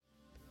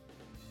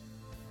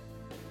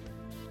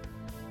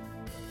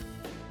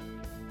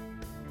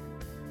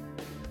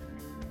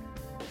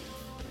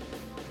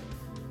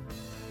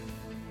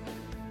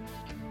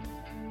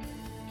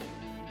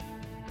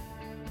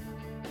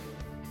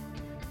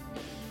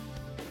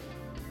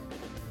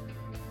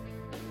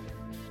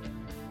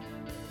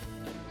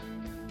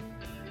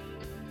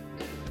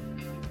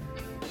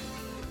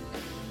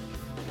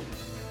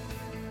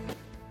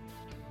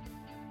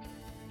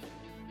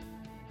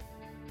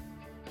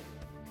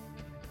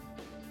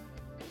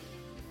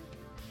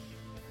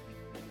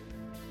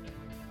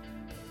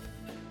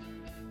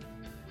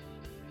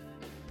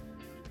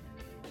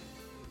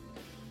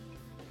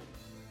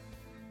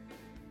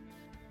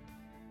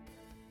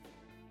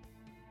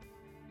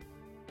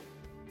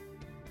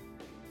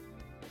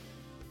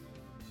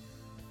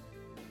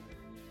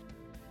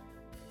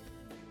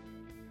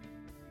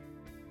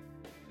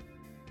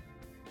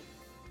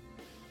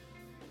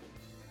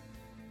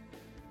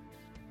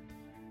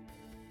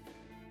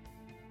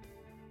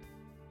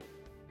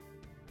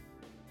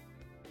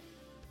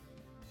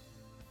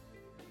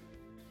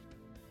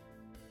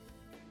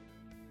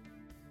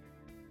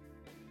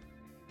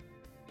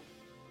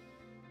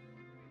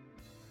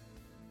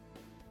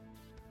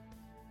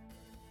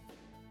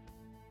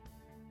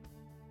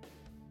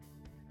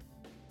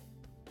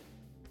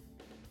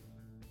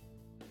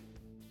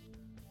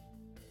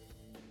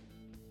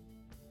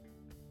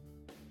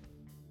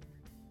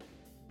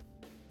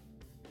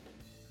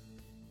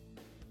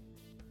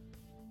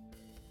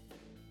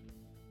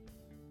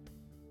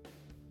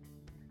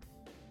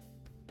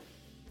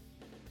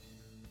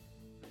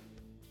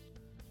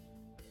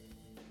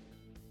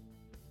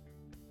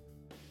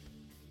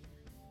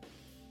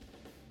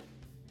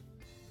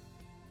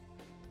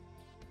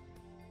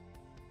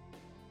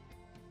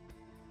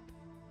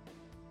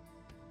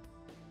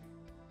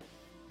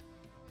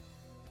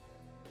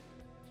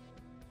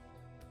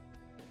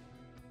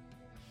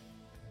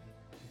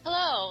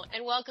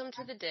and welcome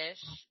to The Dish,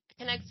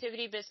 a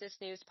Connectivity Business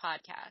News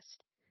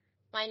podcast.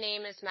 My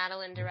name is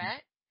Madeline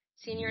Durrett,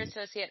 Senior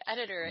Associate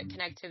Editor at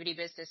Connectivity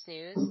Business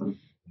News,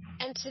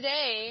 and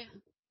today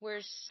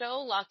we're so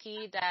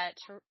lucky that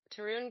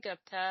Tarun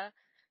Gupta,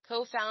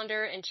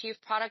 co-founder and Chief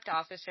Product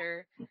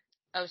Officer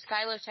of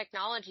Skylo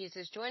Technologies,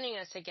 is joining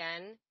us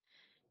again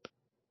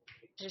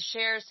to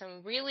share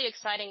some really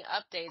exciting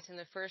updates in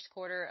the first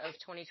quarter of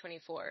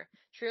 2024.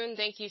 Tarun,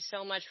 thank you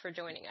so much for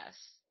joining us.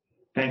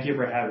 Thank you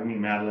for having me,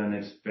 Madeline.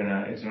 It's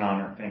an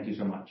honor. Thank you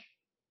so much.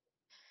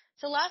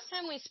 So last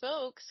time we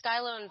spoke,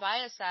 Skylo and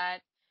Viasat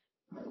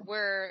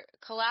were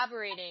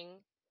collaborating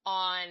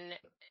on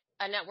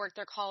a network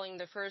they're calling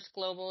the first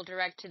global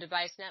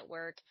direct-to-device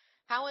network.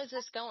 How is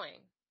this going?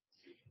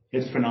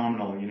 It's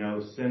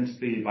phenomenal. Since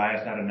the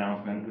Viasat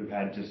announcement, we've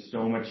had just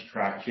so much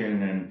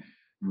traction, and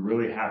I'm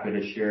really happy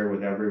to share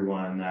with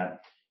everyone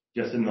that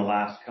just in the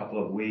last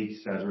couple of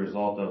weeks, as a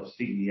result of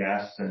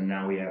CES, and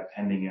now we have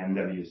pending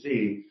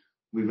MWC,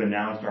 we've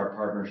announced our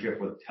partnership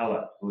with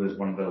Telit, who is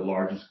one of the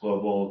largest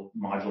global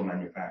module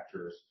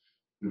manufacturers.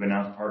 We've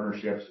announced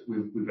partnerships.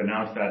 We've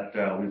announced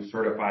that we've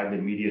certified the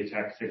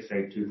MediaTek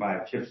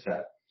 6825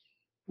 chipset.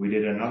 We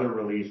did another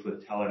release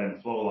with Telit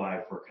and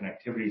FlowLive for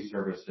connectivity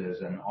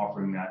services and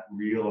offering that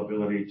real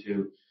ability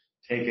to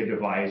take a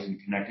device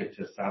and connect it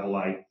to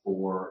satellite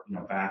for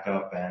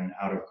backup and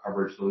out of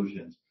coverage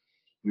solutions.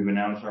 We've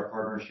announced our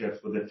partnerships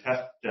with the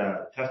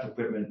test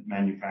equipment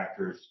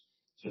manufacturers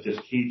such as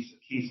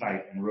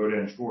Keysight and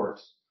Rohde &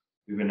 Schwarz.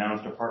 We've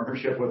announced a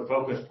partnership with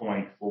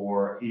FocusPoint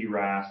for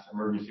ERAS,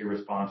 Emergency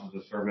Response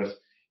as a Service,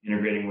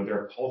 integrating with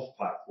their Pulse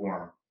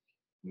platform.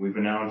 We've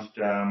announced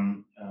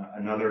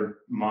another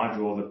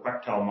module, the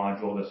Quectel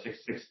module, the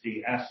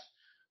 660S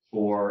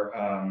for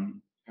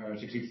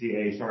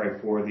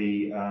 660A, for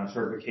the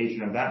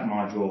certification of that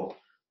module.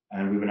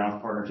 And we've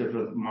announced partnerships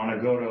with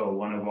Monogoto,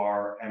 one of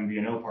our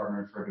MVNO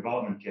partners for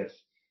development kits.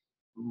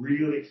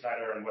 Really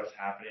excited on what's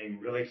happening,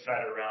 really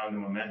excited around the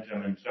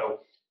momentum. And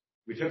so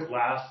we took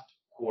last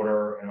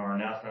quarter in our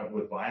announcement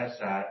with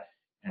Viasat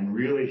and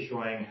really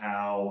showing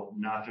how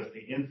not just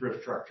the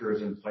infrastructure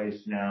is in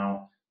place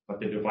now, but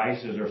the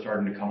devices are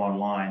starting to come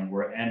online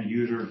where end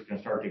users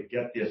can start to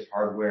get this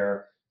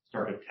hardware,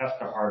 start to test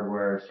the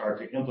hardware, start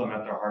to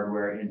implement the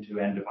hardware into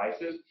end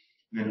devices,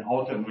 and then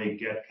ultimately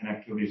get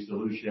connectivity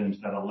solutions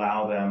that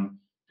allow them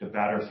to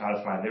better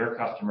satisfy their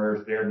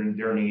customers, their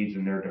needs,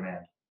 and their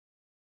demand.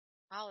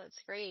 Wow,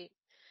 that's great.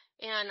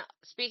 And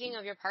speaking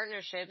of your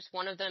partnerships,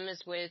 one of them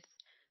is with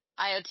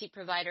IoT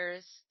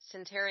providers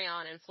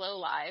Centurion and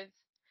FlowLive,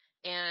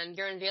 and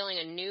you're unveiling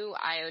a new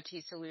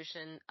IoT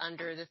solution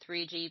under the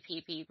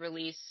 3GPP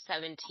Release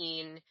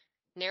 17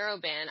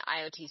 narrowband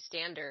IoT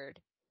standard,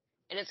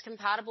 and it's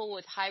compatible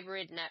with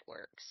hybrid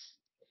networks.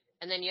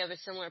 And then you have a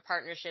similar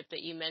partnership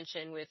that you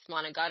mentioned with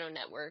Monogoto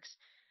Networks.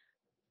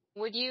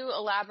 Would you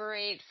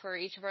elaborate for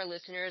each of our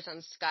listeners on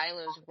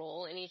Skylo's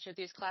role in each of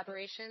these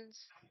collaborations?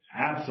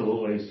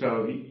 Absolutely.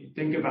 So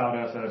think about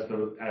us as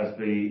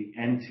the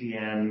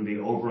NTN, the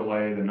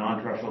overlay, the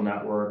non-terrestrial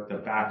network, the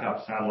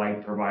backup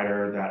satellite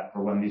provider that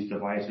for when these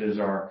devices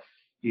are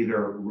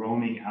either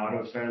roaming out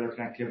of cellular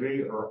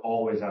connectivity or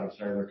always out of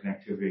cellular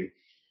connectivity.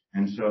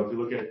 And so if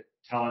you look at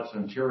Telit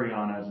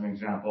Centurion as an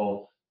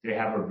example, they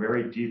have a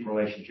very deep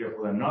relationship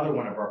with another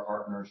one of our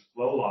partners,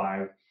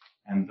 FlowLive,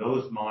 and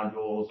those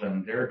modules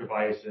and their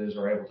devices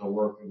are able to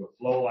work with the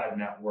FlowLive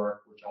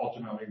network, which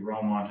ultimately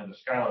roam onto the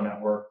Skylo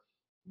network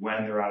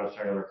when they're out of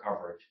cellular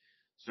coverage.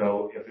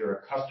 So if they're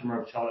a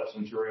customer of Telit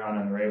Centurion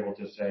and they're able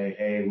to say,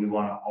 hey, we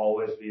want to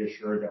always be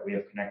assured that we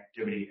have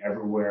connectivity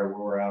everywhere where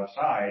we're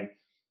outside,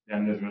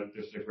 then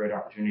there's a great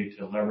opportunity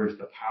to leverage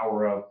the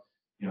power of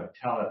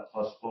Telit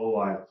plus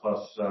FlowLive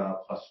plus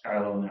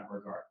Skylo in that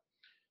regard.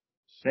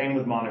 Same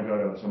with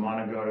Monogoto. So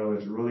Monogoto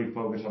is really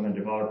focused on the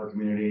developer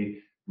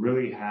community,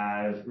 really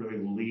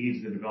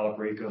leads the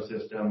developer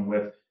ecosystem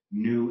with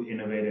new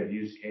innovative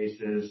use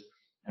cases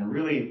and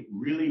really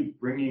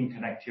bringing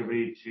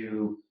connectivity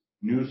to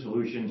new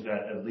solutions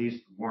that at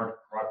least weren't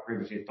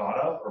previously thought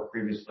of or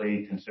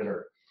previously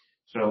considered.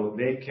 So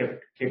they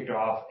kicked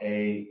off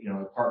a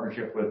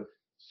partnership with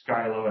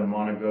Skylo and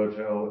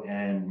Monogoto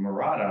and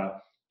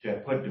Murata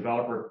to put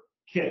developer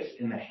kits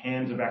in the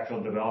hands of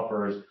actual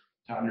developers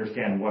to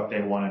understand what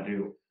they want to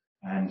do.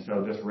 And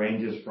so this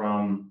ranges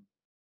from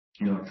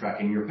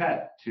tracking your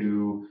pet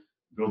to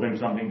building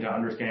something to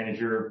understand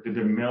did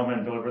the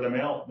mailman deliver the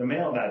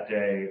mail that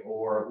day,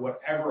 or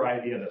whatever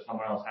idea that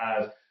someone else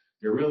has.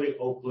 They're really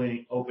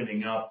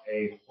opening up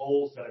a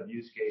whole set of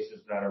use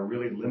cases that are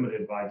really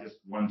limited by just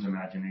one's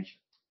imagination.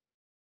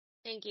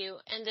 Thank you.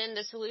 And then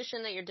the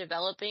solution that you're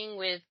developing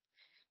with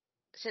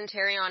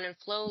Centurion and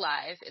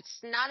FlowLive, it's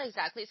not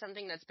exactly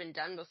something that's been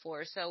done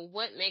before. So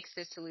what makes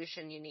this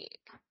solution unique?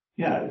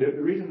 Yeah,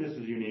 the reason this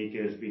is unique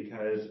is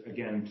because,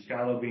 again,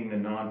 Skylo being the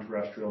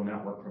non-terrestrial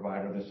network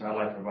provider, the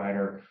satellite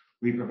provider,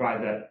 we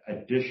provide that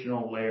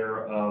additional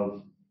layer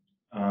of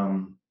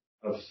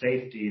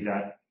safety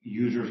that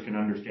users can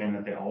understand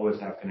that they always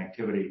have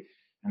connectivity.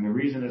 And the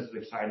reason this is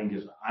exciting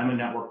is I'm a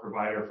network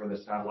provider for the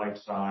satellite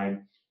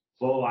side.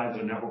 FlowLive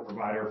is a network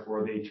provider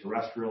for the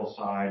terrestrial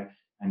side,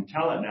 and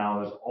Telit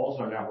now is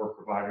also a network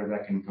provider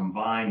that can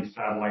combine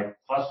satellite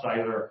plus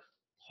cellular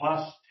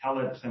plus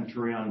Telit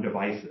Centurion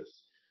devices.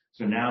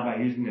 So now by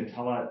using the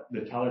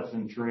Telit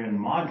Centurion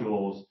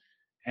modules,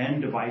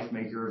 end device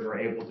makers are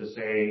able to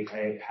say,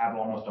 hey, have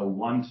almost a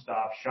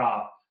one-stop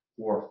shop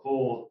for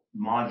full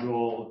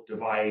module,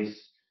 device,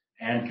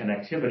 and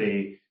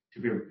connectivity to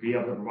be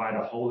able to provide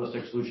a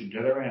holistic solution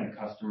to their end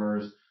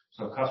customers.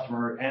 So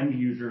customer end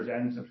users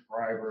and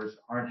subscribers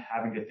aren't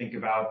having to think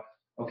about,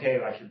 okay,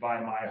 I should buy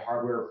my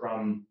hardware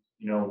from,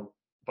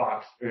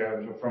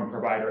 from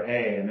provider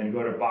A and then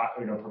go to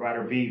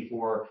provider B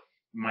for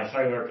my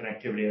cellular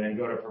connectivity and then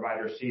go to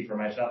provider C for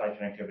my satellite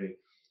connectivity.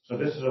 So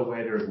this is a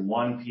way there's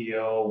one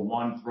PO,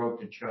 one throat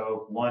to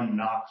choke, one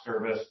knock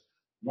service,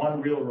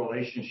 one real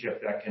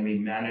relationship that can be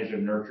managed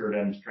and nurtured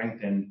and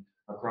strengthened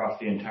across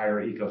the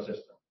entire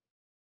ecosystem.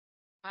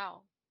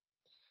 Wow.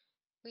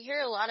 We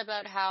hear a lot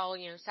about how,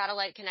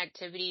 satellite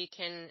connectivity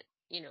can,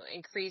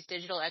 increase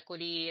digital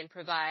equity and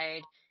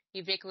provide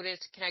ubiquitous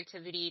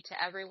connectivity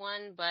to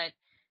everyone, but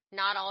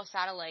not all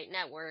satellite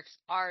networks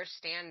are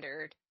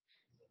standard.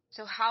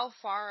 So how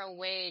far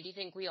away do you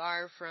think we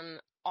are from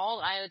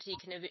all IoT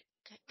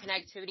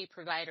connectivity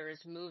providers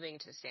moving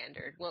to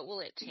standard? What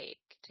will it take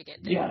to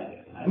get there? Yeah,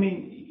 I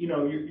mean,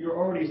 you're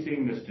already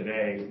seeing this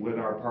today with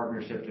our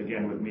partnerships,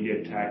 again, with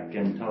MediaTek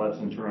and Telit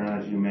Centurion,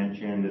 as you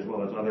mentioned, as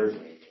well as others,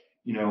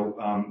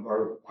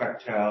 or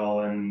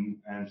Quectel and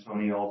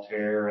Sony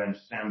Altair and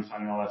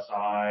Samsung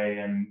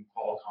LSI and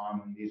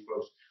Qualcomm and these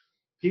folks.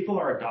 People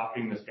are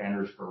adopting the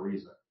standards for a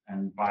reason.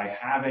 And by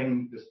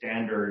having the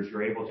standards,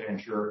 you're able to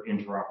ensure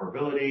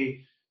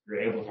interoperability. You're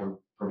able to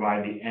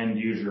provide the end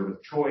user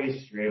with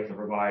choice. You're able to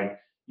provide,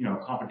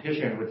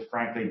 competition, which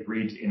frankly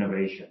breeds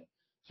innovation.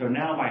 So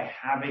now by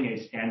having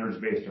a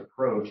standards-based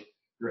approach,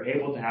 you're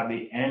able to have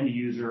the end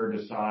user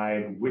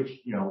decide which,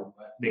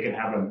 they can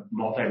have a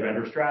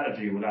multi-vendor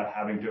strategy without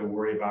having to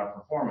worry about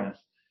performance.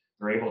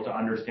 They're able to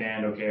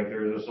understand, okay, if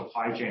there's a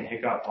supply chain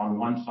hiccup on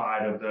one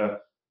side of the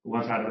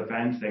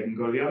fence, they can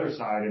go to the other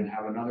side and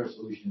have another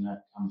solution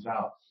that comes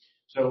out.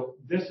 So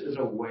this is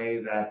a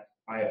way that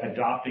by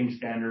adopting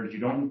standards, you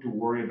don't need to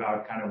worry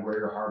about kind of where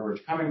your hardware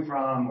is coming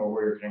from or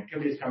where your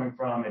connectivity is coming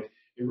from. It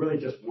really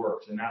just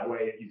works. And that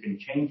way you can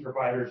change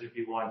providers if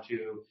you want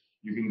to.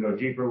 You can go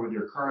deeper with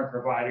your current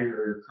provider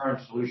or your current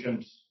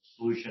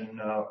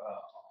solution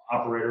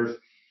operators.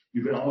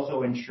 You can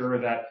also ensure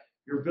that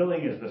your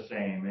billing is the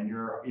same, and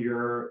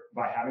you're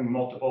by having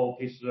multiple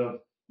pieces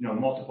of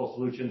multiple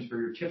solutions for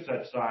your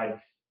chipset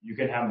side, you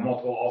can have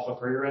multiple also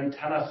for your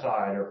antenna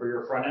side or for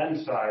your front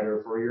end side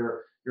or for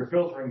your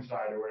filtering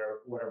side or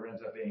whatever it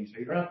ends up being. So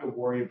you don't have to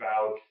worry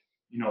about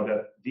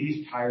that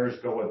these tires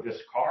go with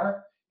this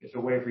car. It's a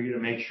way for you to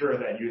make sure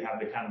that you have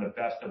the kind of the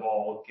best of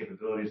all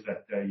capabilities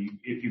that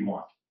if you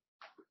want.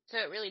 So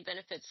it really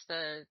benefits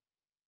the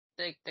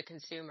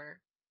consumer.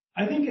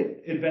 I think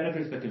it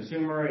benefits the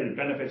consumer. It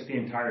benefits the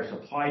entire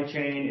supply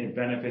chain. It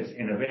benefits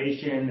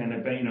innovation, and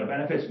it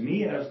benefits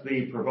me as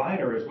the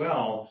provider as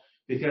well,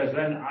 because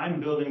then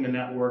I'm building the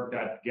network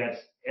that gets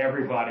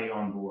everybody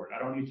on board. I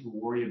don't need to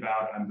worry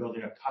about I'm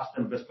building a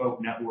custom bespoke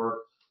network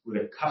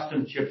with a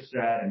custom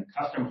chipset and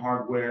custom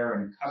hardware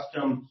and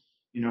custom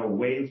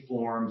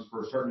waveforms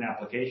for certain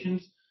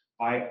applications.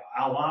 By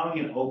allowing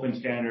an open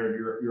standard,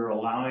 you're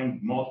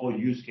allowing multiple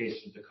use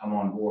cases to come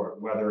on board,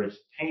 whether it's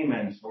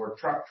payments or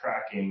truck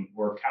tracking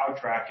or cow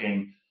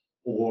tracking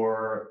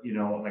or,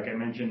 like I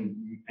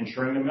mentioned,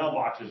 ensuring the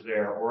mailbox is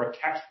there or a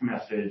text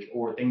message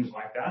or things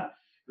like that.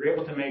 You're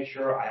able to make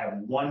sure I have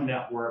one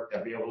network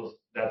that's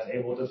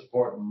able to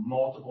support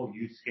multiple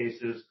use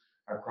cases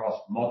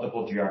across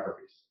multiple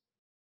geographies.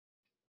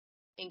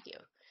 Thank you.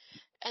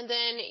 And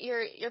then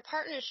your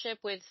partnership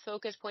with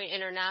Focus Point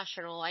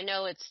International, I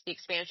know it's the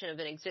expansion of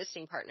an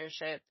existing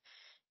partnership.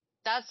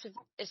 That's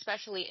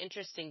especially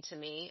interesting to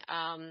me.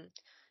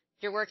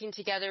 You're working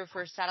together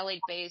for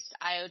satellite-based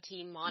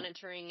IoT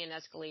monitoring and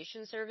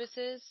escalation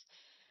services.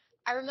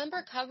 I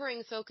remember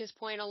covering Focus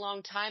Point a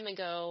long time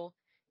ago,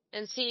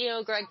 and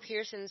CEO Greg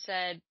Pearson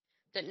said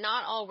that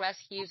not all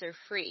rescues are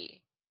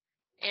free.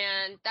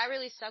 And that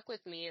really stuck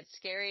with me. It's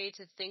scary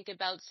to think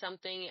about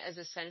something as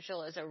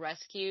essential as a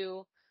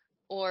rescue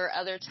or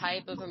other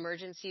type of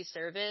emergency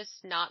service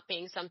not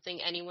being something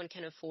anyone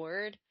can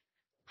afford.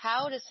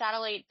 How does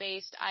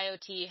satellite-based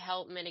IoT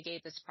help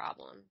mitigate this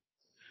problem?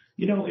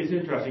 It's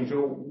interesting.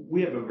 So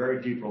we have a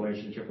very deep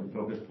relationship with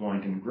Focus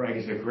Point, and Greg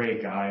is a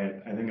great guy.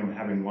 I think I'm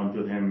having lunch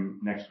with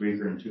him next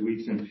week or in 2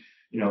 weeks, and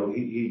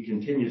he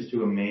continues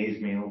to amaze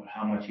me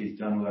how much he's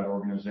done with that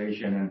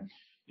organization.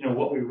 And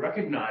what we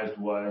recognized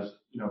was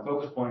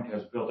Focus Point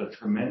has built a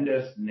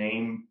tremendous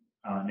name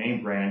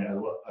brand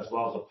as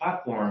well as a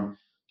platform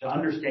to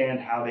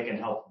understand how they can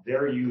help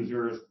their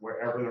users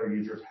wherever their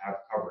users have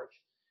coverage.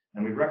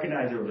 And we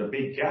recognized there was a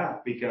big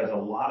gap because a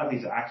lot of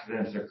these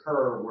accidents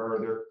occur where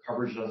their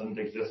coverage doesn't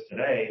exist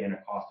today in a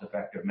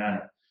cost-effective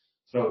manner.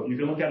 So you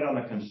can look at it on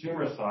the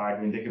consumer side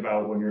when you think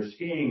about when you're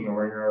skiing or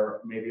when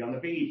you're maybe on the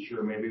beach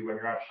or maybe when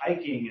you're out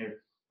hiking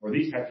or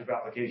these types of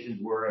applications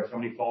where if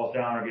somebody falls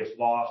down or gets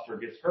lost or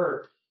gets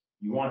hurt,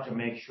 you want to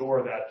make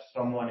sure that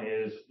someone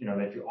is,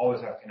 that you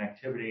always have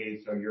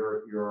connectivity. So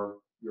you're,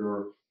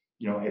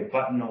 a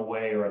button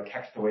away or a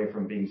text away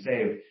from being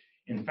saved.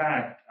 In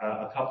fact,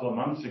 a couple of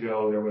months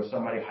ago, there was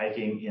somebody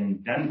hiking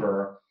in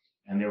Denver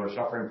and they were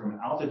suffering from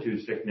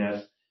altitude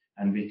sickness.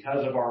 And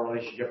because of our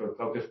relationship with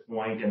Focus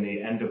Point and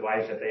the end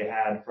device that they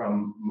had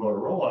from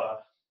Motorola,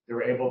 they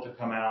were able to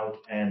come out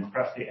and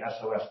press the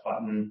SOS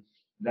button.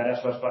 That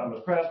SOS button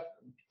was pressed.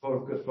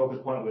 Focus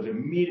Point was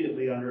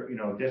immediately under,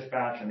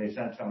 dispatch, and they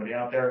sent somebody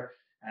out there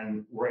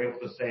and were able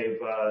to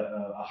save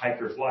a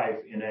hiker's life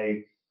in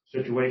a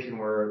situation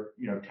where,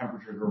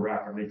 temperatures were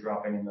rapidly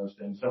dropping in those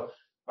things. So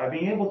by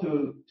being able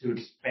to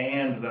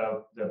expand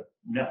the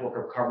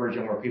network of coverage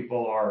and where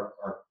people are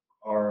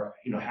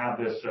have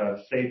this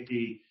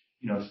safety,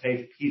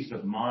 safe peace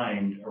of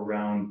mind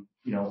around,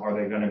 are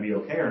they going to be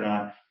okay or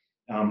not?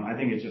 I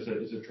think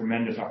it's a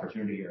tremendous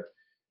opportunity here.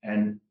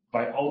 And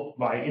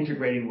by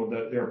integrating with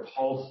their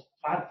Pulse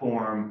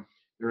platform,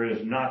 there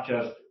is not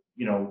just,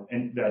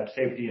 that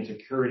safety and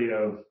security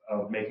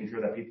of making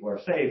sure that people are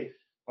safe,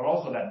 but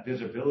also that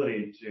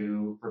visibility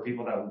for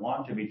people that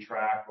want to be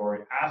tracked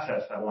or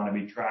assets that want to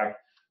be tracked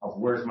of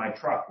where's my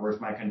truck, where's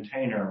my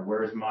container,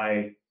 where's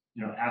my,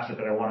 asset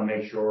that I want to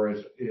make sure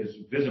is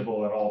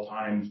visible at all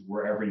times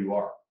wherever you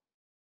are.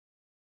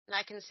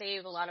 That can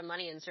save a lot of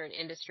money in certain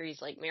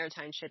industries like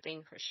maritime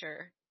shipping for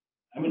sure.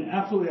 I mean,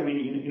 absolutely. I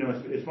mean,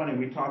 it's funny.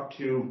 We talked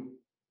to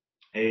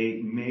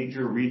a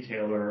major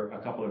retailer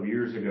a couple of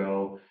years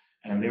ago,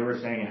 and they were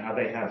saying how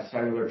they have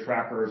cellular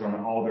trackers on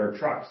all their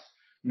trucks,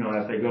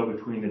 as they go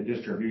between the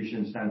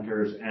distribution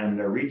centers and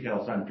their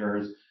retail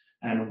centers.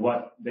 And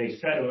what they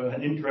said,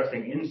 an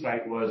interesting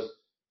insight was,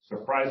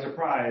 surprise,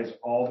 surprise,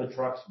 all the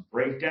trucks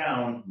break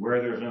down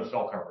where there's no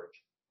cell coverage,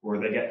 or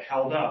they get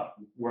held up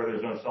where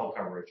there's no cell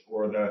coverage,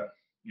 or the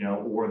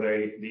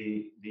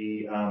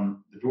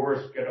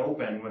doors get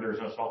open when there's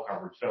no cell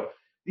coverage. So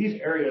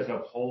these areas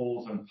of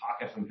holes and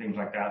pockets and things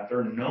like that,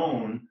 they're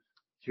known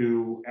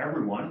to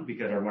everyone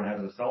because everyone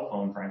has a cell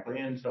phone, frankly,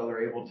 and so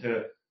they're able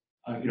to,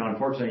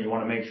 unfortunately, you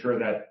want to make sure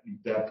that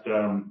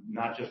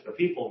not just the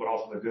people but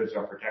also the goods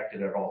are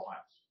protected at all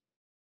times.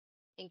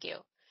 Thank you.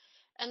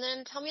 And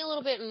then tell me a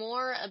little bit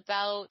more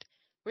about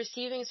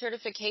receiving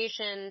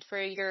certification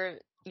for your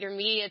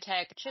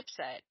MediaTek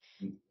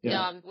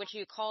chipset, which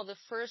you call the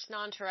first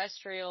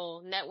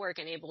non-terrestrial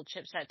network-enabled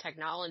chipset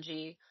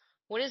technology.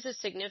 What is the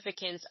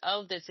significance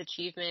of this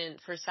achievement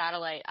for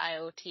satellite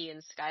IoT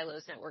and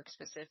Skylo's network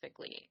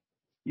specifically?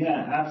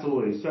 Yeah,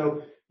 absolutely.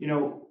 So,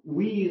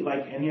 we,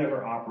 like any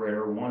other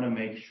operator, want to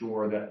make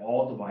sure that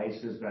all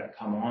devices that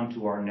come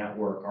onto our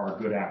network are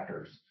good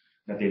actors,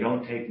 that they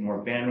don't take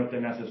more bandwidth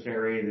than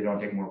necessary, they don't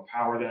take more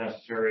power than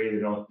necessary,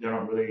 they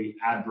don't really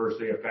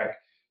adversely affect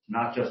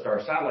not just our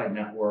satellite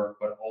network,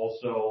 but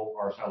also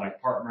our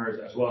satellite partners,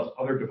 as well as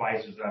other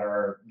devices that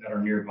are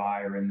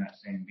nearby or in that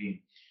same beam.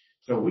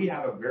 So we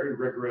have a very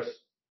rigorous,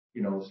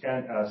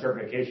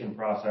 certification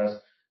process,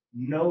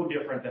 no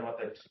different than what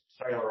the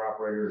cellular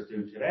operators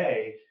do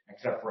today,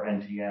 except for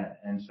NTN.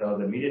 And so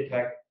the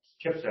MediaTek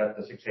chipset,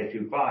 the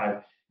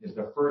 6825, is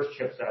the first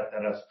chipset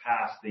that has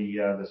passed the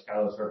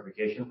Skylo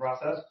certification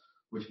process,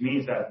 which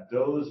means that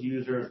those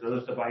users,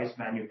 those device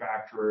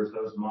manufacturers,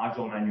 those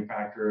module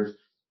manufacturers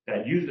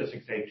that use the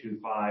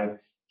 6825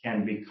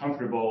 can be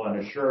comfortable and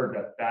assured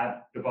that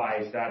that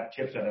device, that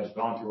chipset has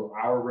gone through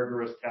our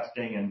rigorous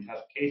testing and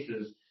test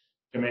cases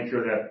to make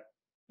sure that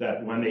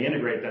when they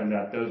integrate them,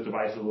 that those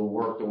devices will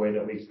work the way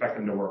that we expect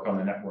them to work on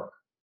the network.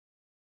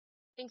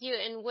 Thank you.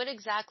 And what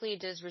exactly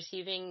does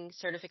receiving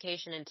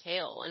certification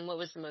entail, and what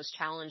was the most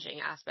challenging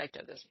aspect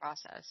of this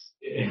process?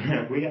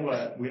 We have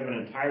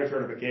an entire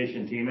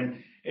certification team,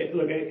 and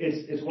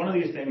it's one of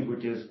these things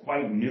which is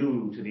quite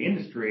new to the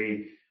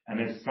industry, and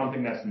it's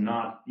something that's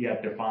not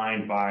yet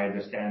defined by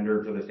the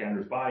standards or the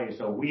standards body.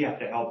 So we have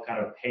to help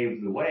kind of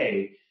pave the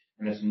way,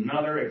 and it's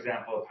another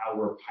example of how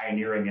we're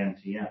pioneering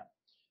NTN.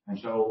 And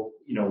so,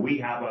 we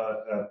have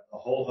a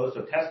whole host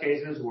of test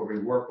cases where we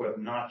work with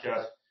not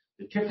just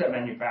the chipset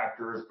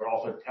manufacturers, but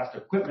also test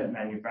equipment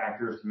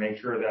manufacturers to make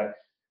sure that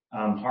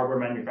hardware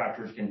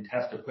manufacturers can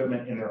test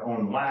equipment in their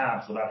own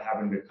labs without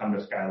having to come to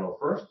Skylo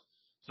first.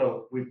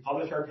 So we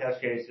publish our test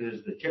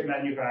cases. The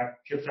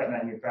chipset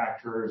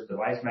manufacturers,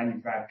 device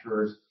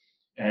manufacturers,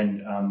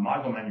 and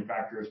module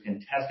manufacturers can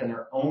test in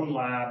their own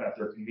lab at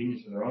their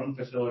convenience of their own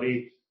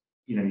facility,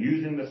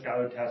 using the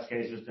Skylo test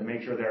cases to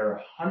make sure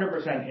they're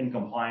 100% in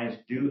compliance,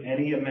 do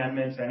any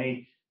amendments,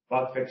 any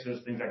bug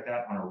fixes, things like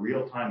that on a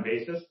real-time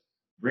basis.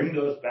 Bring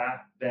those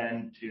back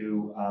then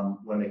to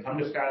when they come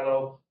to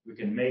Skylo, we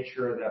can make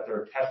sure that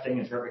their testing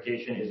and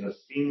certification is a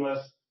seamless,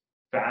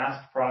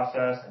 fast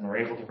process, and we're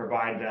able to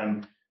provide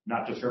them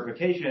not just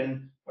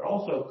certification, but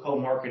also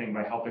co-marketing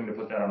by helping to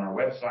put that on our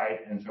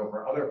website. And so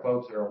for other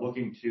folks that are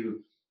looking to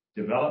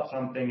develop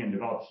something and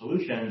develop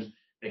solutions,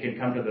 they can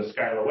come to the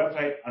Skylo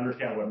website,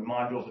 understand what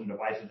modules and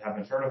devices have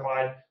been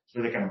certified,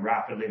 so they can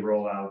rapidly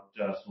roll out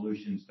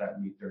solutions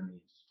that meet their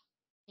needs.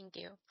 Thank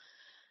you.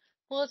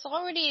 Well, it's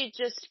already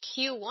just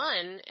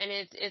Q1 and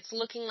it's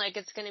looking like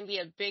it's going to be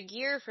a big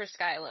year for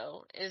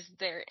Skylo. Is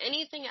there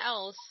anything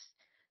else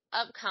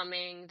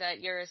upcoming that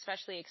you're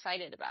especially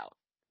excited about?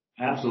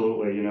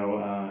 Absolutely.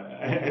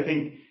 I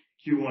think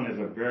Q1 is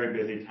a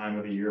very busy time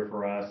of the year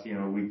for us.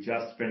 We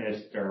just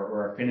finished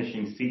or are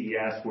finishing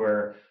CES,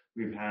 where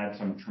we've had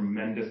some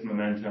tremendous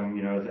momentum,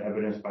 as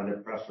evidenced by the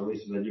press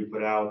releases that you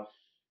put out.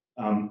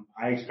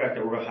 I expect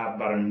that we're going to have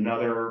about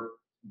another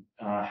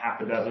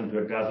half a dozen to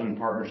a dozen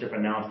partnership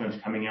announcements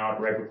coming out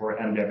right before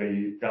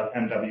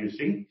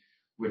MWC,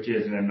 which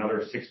is in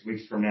another 6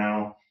 weeks from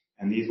now.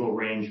 And these will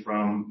range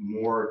from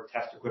more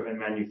test equipment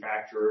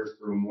manufacturers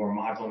through more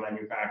module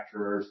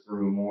manufacturers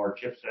through more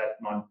chipset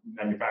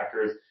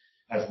manufacturers,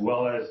 as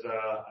well as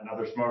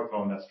another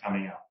smartphone that's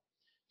coming out.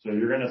 So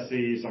you're going to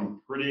see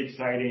some pretty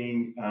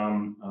exciting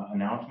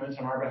announcements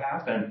on our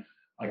behalf. And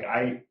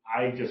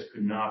I just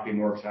could not be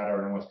more excited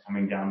on what's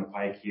coming down the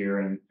pike here.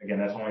 And again,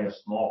 that's only a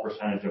small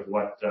percentage of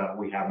what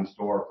we have in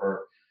store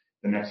for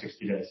the next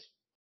 60 days.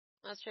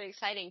 That's really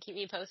exciting. Keep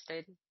me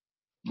posted.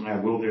 I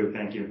will do.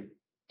 Thank you.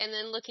 And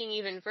then looking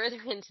even further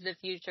into the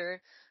future,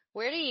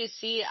 where do you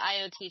see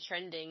IoT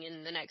trending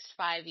in the next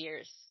 5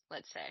 years,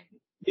 let's say?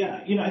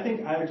 Yeah, I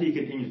think IoT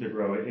continues to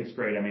grow. It's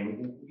great. I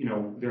mean,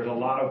 there's a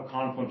lot of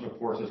confluence of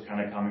forces kind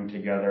of coming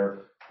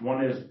together.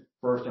 One is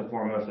first and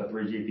foremost the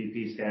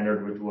 3GPP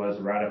standard, which was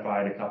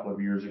ratified a couple of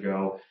years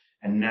ago.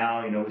 And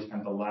now, we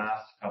spent the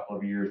last couple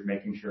of years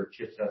making sure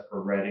chipsets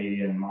were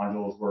ready and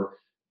modules were,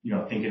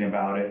 thinking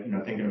about it,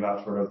 thinking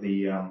about sort of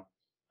the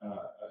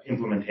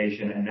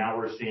implementation. And now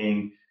we're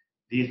seeing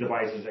these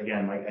devices,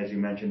 again, like as you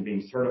mentioned,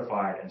 being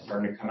certified and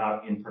starting to come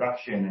out in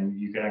production, and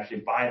you can actually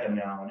buy them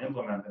now and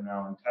implement them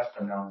now and test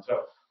them now. And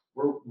so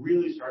we're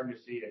really starting to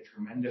see a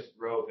tremendous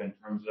growth in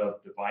terms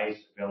of device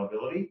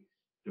availability,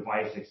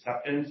 device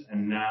acceptance,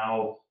 and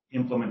now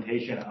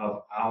implementation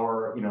of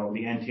our, the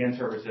NTN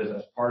services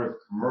as part of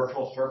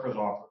commercial service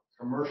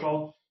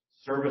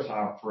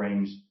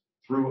offerings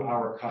through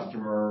our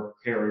customer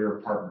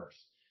carrier partners.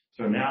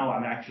 So now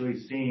I'm actually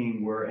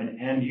seeing where an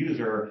end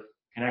user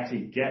can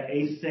actually get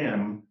a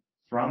SIM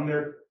from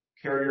their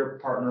carrier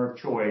partner of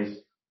choice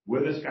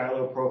with a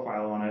Skylo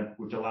profile on it,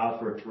 which allows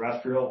for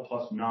terrestrial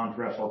plus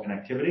non-terrestrial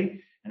connectivity,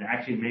 and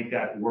actually make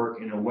that work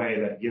in a way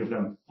that gives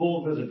them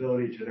full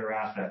visibility to their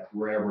asset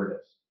wherever it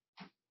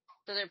is.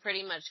 So they're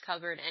pretty much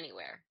covered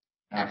anywhere.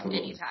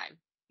 Absolutely. Anytime.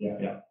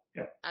 Yeah.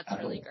 That's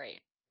Absolutely. really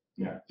great.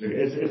 Yeah.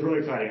 It's really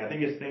exciting. I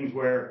think it's things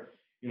where,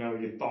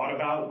 you thought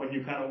about when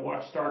you kind of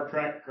watch Star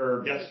Trek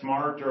or Get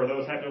Smart or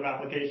those types of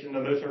applications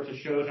or those sorts of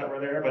shows that were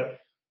there, but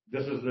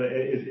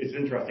it's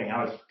interesting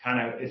how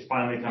it's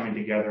finally coming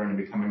together and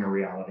becoming a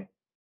reality.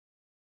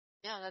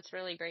 Yeah, that's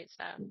really great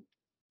stuff.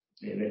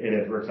 It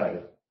is. We're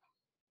excited.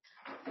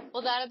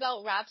 Well, that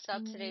about wraps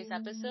up today's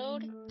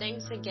episode.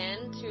 Thanks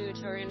again to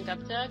Tarun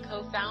Gupta,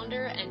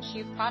 co-founder and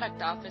chief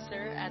product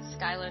officer at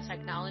Skylo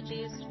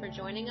Technologies, for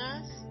joining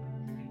us.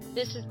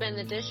 This has been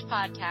the Dish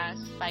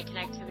Podcast by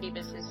Connectivity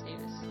Business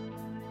News.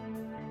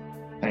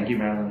 Thank you,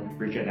 Madeline.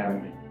 Appreciate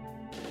having me.